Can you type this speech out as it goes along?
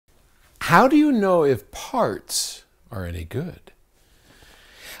How do you know if parts are any good?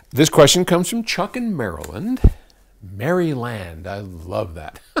 This question comes from Chuck in Maryland. Maryland, I love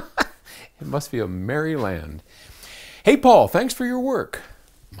that. It must be a merry land. Hey Paul, thanks for your work.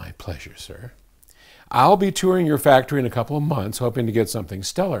 My pleasure, sir. I'll be touring your factory in a couple of months, hoping to get something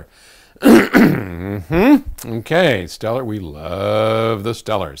stellar. Okay, stellar, we love the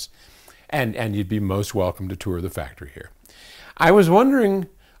stellars. And you'd be most welcome to tour the factory here. I was wondering,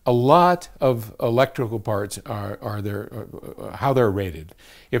 a lot of electrical parts are there, how they're rated.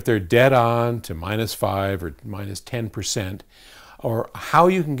 If they're dead on to -5 or -10%, or how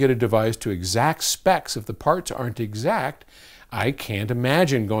you can get a device to exact specs. If the parts aren't exact, I can't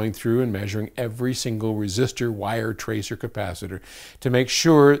imagine going through and measuring every single resistor, wire, tracer, capacitor to make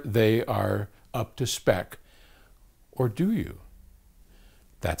sure they are up to spec. Or do you?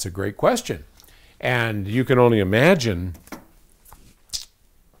 That's a great question. And you can only imagine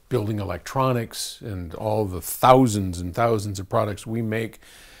building electronics and all the thousands and thousands of products we make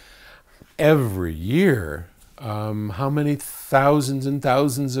every year. How many thousands and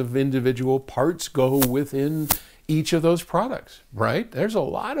thousands of individual parts go within each of those products, right? There's a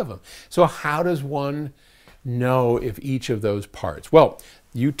lot of them. So how does one know if each of those parts? Well,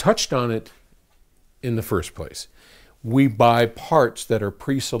 you touched on it in the first place. We buy parts that are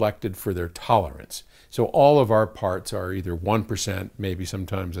pre-selected for their tolerance. So all of our parts are either 1%, maybe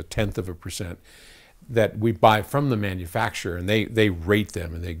sometimes 0.1%, that we buy from the manufacturer, and they rate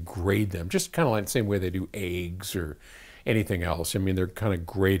them and they grade them, just kind of like the same way they do eggs or anything else. I mean, they're kind of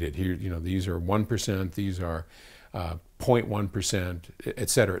graded. Here, you know, these are 1%, these are 0.1%, et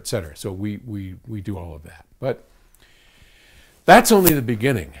cetera, et cetera. So we do all of that. But that's only the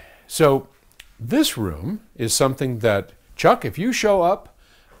beginning. So this room is something that, Chuck, if you show up,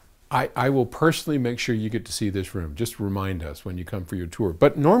 I will personally make sure you get to see this room. Just remind us when you come for your tour.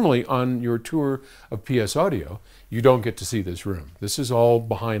 But normally on your tour of PS Audio, you don't get to see this room. This is all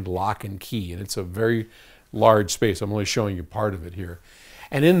behind lock and key, and it's a very large space. I'm only showing you part of it here.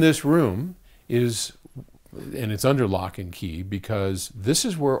 And in this room is, and it's under lock and key, because this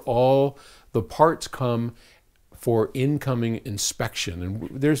is where all the parts come for incoming inspection.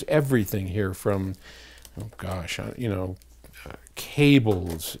 And there's everything here from, oh gosh, you know,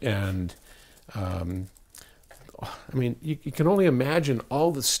 cables and I mean, you can only imagine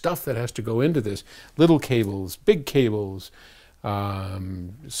all the stuff that has to go into this. Little cables, big cables,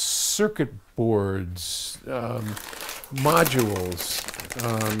 circuit boards, modules.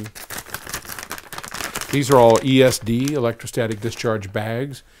 These are all ESD, electrostatic discharge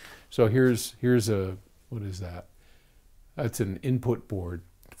bags. So here's a, what is that? That's an input board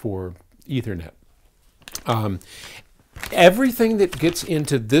for Ethernet. Everything that gets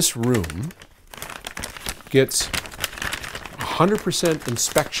into this room gets 100%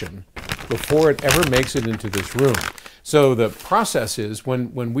 inspection before it ever makes it into this room. So the process is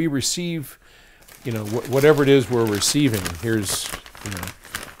when we receive, you know, whatever it is we're receiving, here's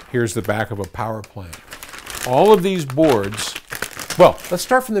the back of a power plant. All of these boards, well, let's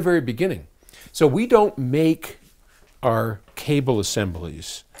start from the very beginning. So we don't make our cable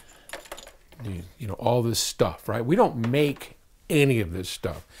assemblies, you know, all this stuff, right? We don't make any of this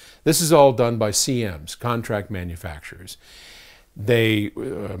stuff. This is all done by CMs, contract manufacturers. They,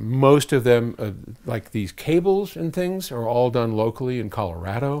 most of them, like these cables and things, are all done locally in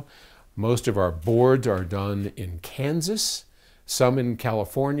Colorado. Most of our boards are done in Kansas, some in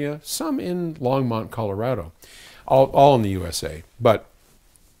California, some in Longmont, Colorado, all in the USA. But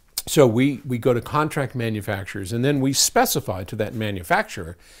so we go to contract manufacturers, and then we specify to that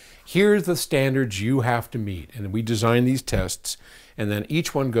manufacturer, here's the standards you have to meet. And we design these tests, and then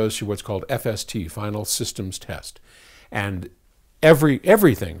each one goes through what's called FST, Final Systems Test. And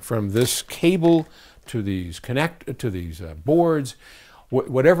everything from this cable to these boards,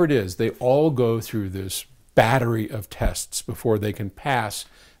 whatever it is, they all go through this battery of tests before they can pass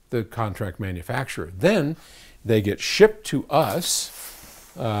the contract manufacturer. Then they get shipped to us.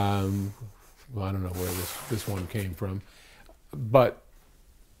 Well, I don't know where this one came from, but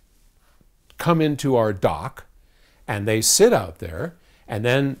come into our dock, and they sit out there, and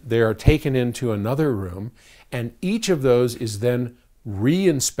then they are taken into another room, and each of those is then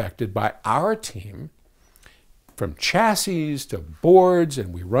re-inspected by our team from chassis to boards,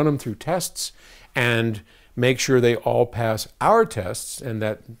 and we run them through tests and make sure they all pass our tests, and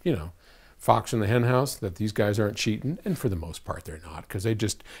that, you know, fox in the hen house, that these guys aren't cheating. And for the most part, they're not, because they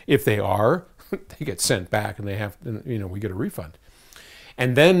just, if they are, they get sent back and they have, you know, we get a refund.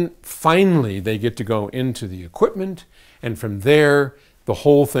 And then finally they get to go into the equipment, and from there the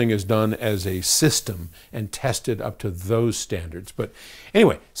whole thing is done as a system and tested up to those standards. But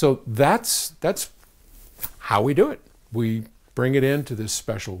anyway, so that's how we do it. We bring it into this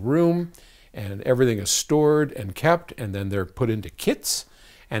special room, and everything is stored and kept, and then they're put into kits,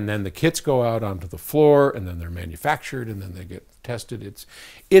 and then the kits go out onto the floor, and then they're manufactured, and then they get tested.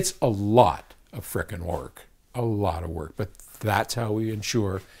 It's a lot of frickin' work, a lot of work, but that's how we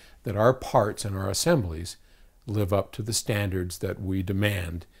ensure that our parts and our assemblies live up to the standards that we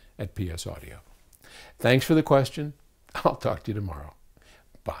demand at PS Audio. Thanks for the question. I'll talk to you tomorrow.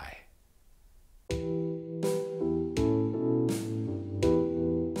 Bye.